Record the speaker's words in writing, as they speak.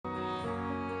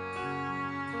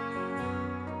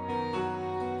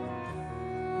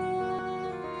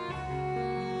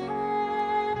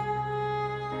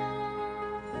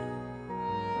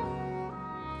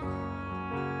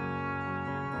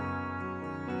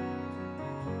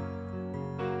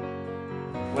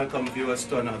Welcome viewers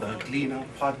to another Gleaner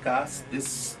podcast.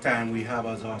 This time we have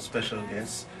as our special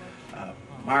guest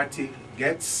Marty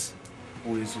Goetz,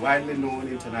 who is widely known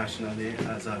internationally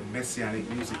as a Messianic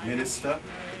music minister,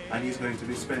 and he's going to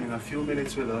be spending a few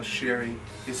minutes with us sharing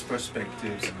his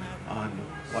perspectives on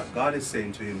what God is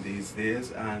saying to him these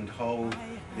days and how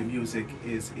the music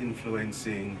is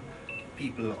influencing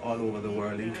people all over the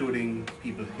world, including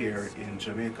people here in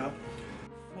Jamaica.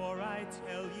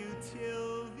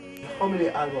 How many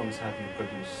albums have you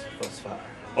produced thus far?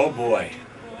 Oh boy.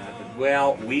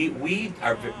 Well,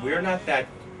 we're not that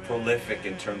prolific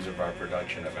in terms of our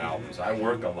production of albums. I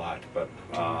work a lot, but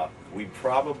we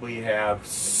probably have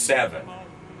 7.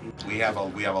 We have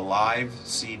a live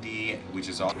CD, which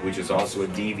is also a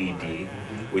DVD,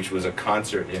 which was a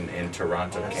concert in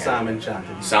Toronto, Canada. Psalm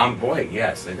Enchanted. Psalm, boy,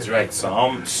 yes, that's right.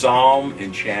 Psalm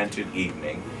Enchanted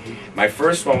Evening. My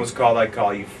first one was called I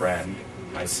Call You Friend.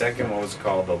 My second one was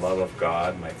called The Love of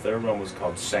God. My third one was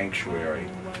called Sanctuary.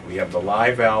 We have the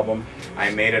live album. I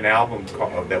made an album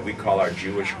that we call our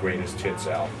Jewish Greatest Hits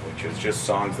album, which is just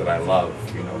songs that I love,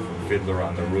 you know, from Fiddler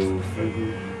on the Roof,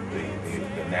 and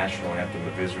the national anthem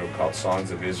of Israel called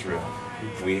Songs of Israel.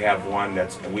 We have one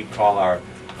we call our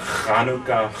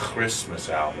Hanukkah Christmas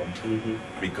album,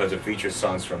 because it features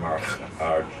songs from our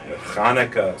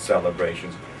Hanukkah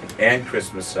celebrations and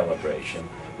Christmas celebration,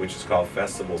 which is called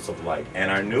Festivals of Light.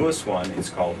 And our newest one is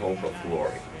called Hope of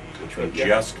Glory, which we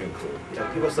just concluded.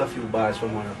 Yeah, give us a few bars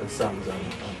from one of the songs on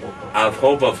Hope of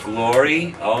Hope of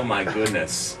Glory? Oh my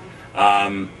goodness.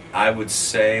 I would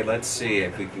say, let's see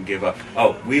if we can give up.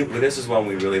 This is one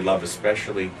we really love,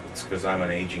 especially because I'm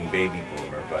an aging baby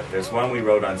boomer, but there's one we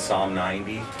wrote on Psalm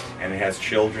 90, and it has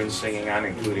children singing on,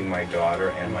 including my daughter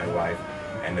and my wife,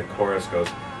 and the chorus goes,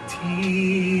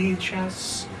 "Teach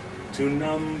us to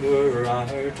number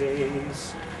our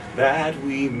days, that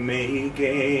we may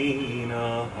gain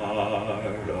a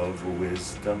heart of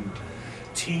wisdom.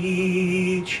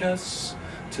 Teach us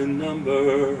to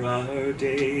number our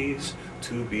days,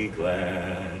 to be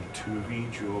glad, to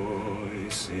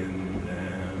rejoice in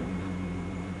them."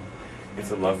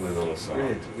 It's a lovely little song.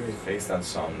 Great. Based on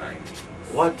Psalm 90.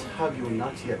 What have you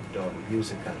not yet done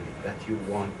musically that you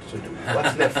want to do?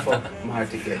 What's left for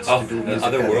Marty Goetz to do musically?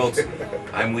 Other worlds.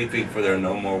 I'm weeping for there are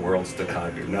no more worlds to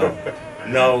conquer.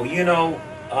 No, you know,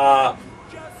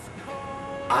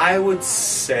 I would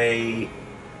say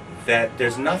that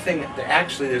there's nothing that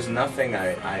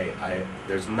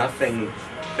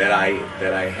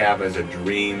I have as a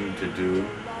dream to do.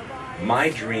 My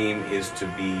dream is to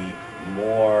be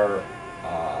more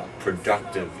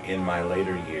productive in my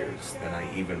later years than I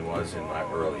even was in my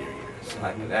earlier years.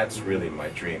 That's really my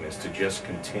dream, is to just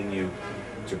continue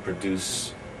to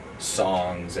produce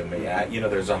songs. And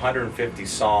there's 150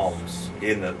 psalms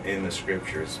in the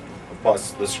scriptures,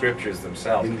 plus the scriptures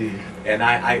themselves. Indeed. And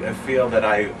I feel that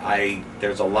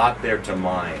there's a lot there to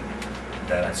mine.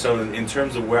 So in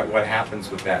terms of what happens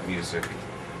with that music,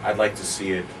 I'd like to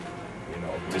see it,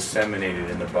 disseminated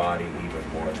in the body even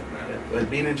more than that. Well,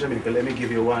 being in Jamaica, let me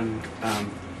give you one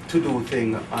to-do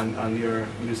thing on your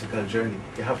musical journey.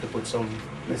 You have to put some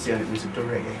Messianic music to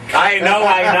reggae. I know.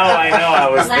 I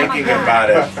was thinking about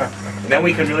it. And then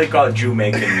we can really call it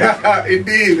Jamaican music.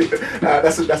 Indeed.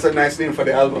 That's a nice name for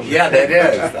the album. Yeah, that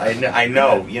is. I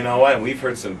know. You know what? We've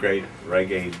heard some great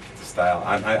reggae style.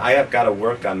 I have got to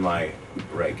work on my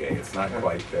reggae. It's not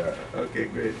quite there. Okay,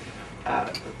 great.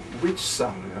 Which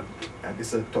song,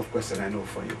 this is a tough question I know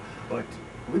for you, but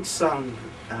which song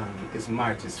is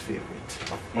Marty's favorite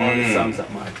of all the songs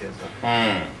that Marty has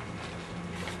done?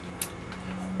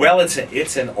 Well,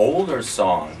 it's an older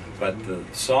song, but the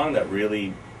song that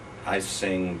really I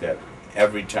sing, that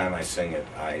every time I sing it,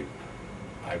 I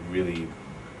really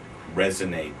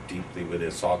resonate deeply with,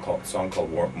 is a song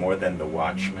called More Than the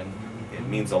Watchman. It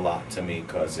means a lot to me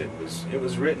because it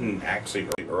was written actually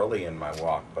early in my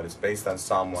walk, but it's based on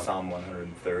Psalm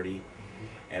 130,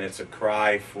 and it's a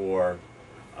cry for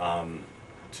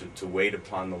to wait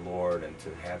upon the Lord and to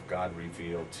have God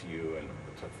revealed to you, and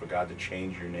for God to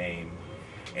change your name.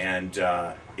 And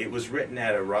it was written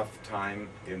at a rough time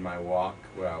in my walk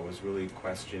where I was really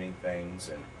questioning things,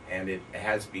 and it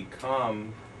has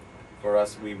become, for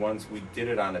us, we did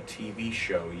it on a TV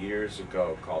show years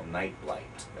ago called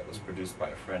Nightlight that was produced by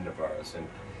a friend of ours, and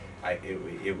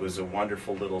it was a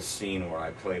wonderful little scene where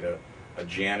I played a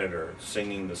janitor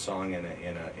singing the song in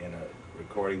a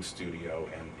recording studio,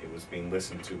 and it was being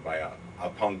listened to by a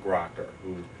punk rocker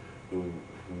who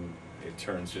it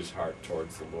turns his heart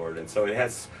towards the Lord. And so it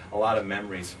has a lot of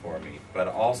memories for me, but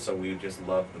also we just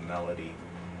love the melody,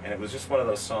 and it was just one of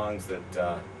those songs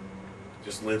that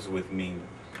just lives with me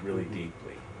really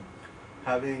deeply.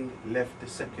 having left the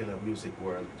secular music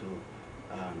world to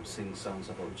sing songs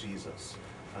about Jesus,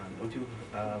 don't you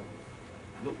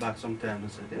look back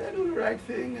sometimes and say, did I do the right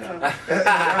thing?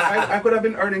 I could have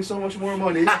been earning so much more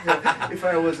money if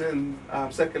I was in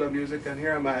secular music, and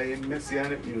here am I in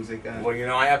Messianic music. And well, you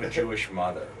know, I have a Jewish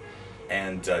mother,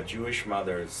 and Jewish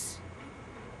mothers,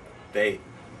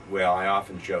 well, I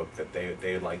often joke that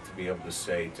they like to be able to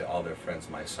say to all their friends,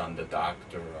 my son the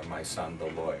doctor, or my son the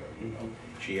lawyer. You know?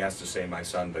 She has to say, my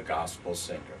son the gospel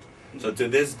singer. So to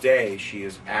this day, she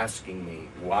is asking me,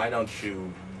 why don't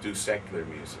you do secular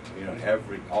music? You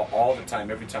know, all the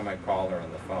time, every time I call her on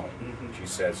the phone, she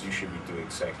says, you should be doing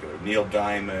secular. Neil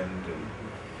Diamond.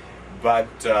 But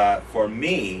for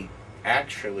me,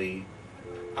 actually,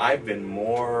 I've been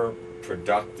more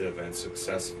productive and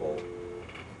successful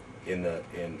in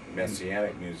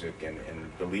Messianic music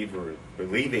and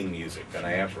believing music than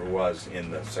I ever was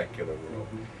in the secular world.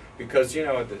 Because, you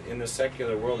know, in the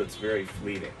secular world, it's very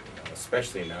fleeting,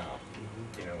 especially now.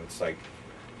 You know, it's like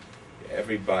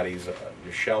everybody's,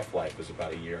 your shelf life is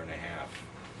about 1.5 years.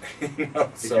 You know,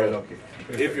 so, if you're lucky.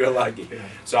 If you're lucky. Yeah.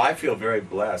 So I feel very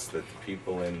blessed that the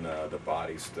people in the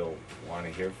body still want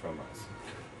to hear from us.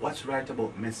 What's right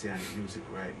about Messianic music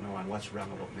right now, and what's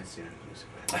wrong about Messianic music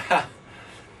right now?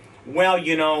 Well,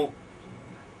 you know,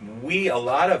 a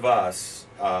lot of us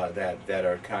that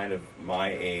are kind of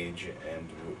my age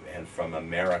and from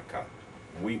America,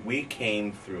 we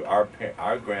came through,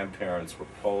 our grandparents were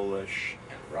Polish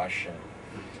and Russian,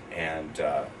 and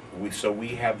so we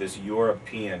have this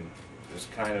European, this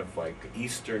kind of like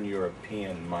Eastern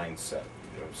European mindset.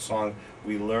 You know,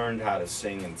 we learned how to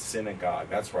sing in synagogue.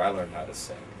 That's where I learned how to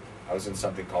sing. I was in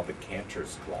something called the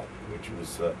Cantors Club, which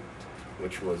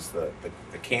was the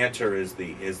cantor is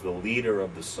the leader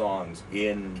of the songs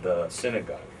in the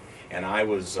synagogue, and I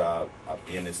was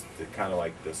in this kind of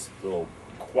like this little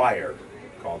choir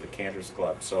called the Cantors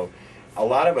Club. So a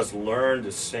lot of us learned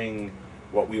to sing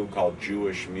what we would call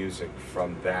Jewish music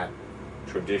from that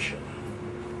tradition.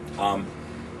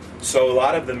 So a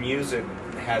lot of the music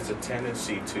has a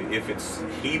tendency to, if it's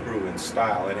Hebrew in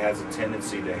style, it has a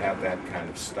tendency to have that kind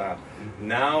of style.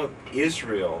 Now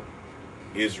Israel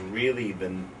is really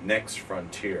the next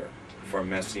frontier for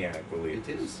Messianic belief.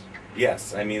 It is.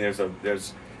 Yes, I mean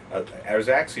there's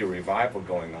actually a revival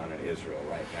going on in Israel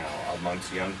right now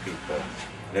amongst young people.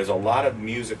 There's a lot of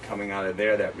music coming out of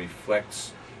there that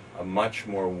reflects a much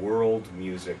more world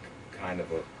music kind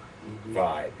of a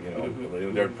vibe. You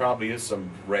know, there probably is some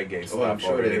reggae stuff. I'm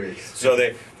sure there is. So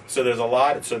there's a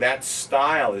lot. So that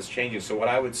style is changing. So what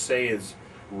I would say is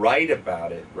right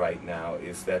about it right now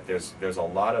is that there's a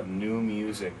lot of new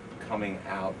music coming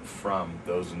out from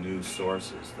those new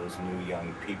sources, those new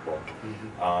young people.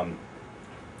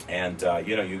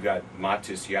 You know, you got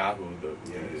Matis Yahu, the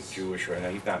Jewish, right now.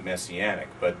 He's not Messianic,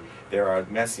 but there are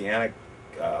Messianic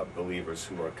believers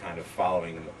who are kind of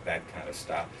following that kind of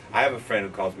style. I have a friend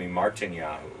who calls me Martin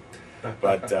Yahu,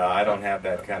 but I don't have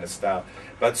that kind of style.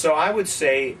 But so I would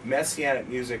say Messianic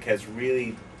music has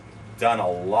really done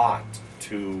a lot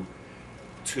to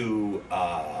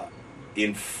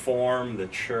inform the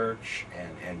church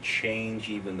and change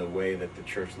even the way that the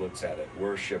church looks at it,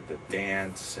 worship, the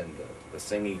dance, and the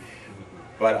singing.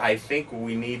 But I think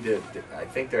I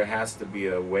think there has to be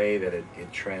a way that it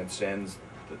transcends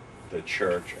the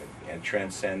church and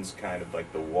transcends kind of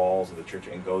like the walls of the church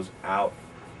and goes out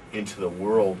into the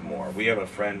world more. We have a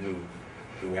friend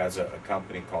who has a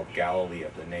company called Galilee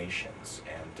of the Nations,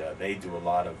 and they do a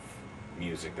lot of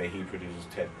music. He produces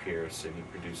Ted Pierce, and he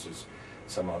produces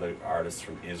some other artists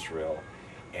from Israel,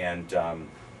 and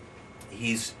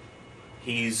he's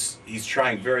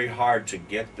trying very hard to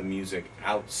get the music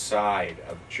outside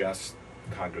of just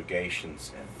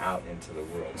congregations and out into the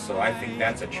world. So I think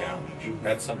that's a challenge.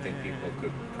 That's something people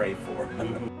could pray for.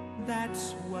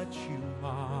 That's what you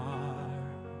are.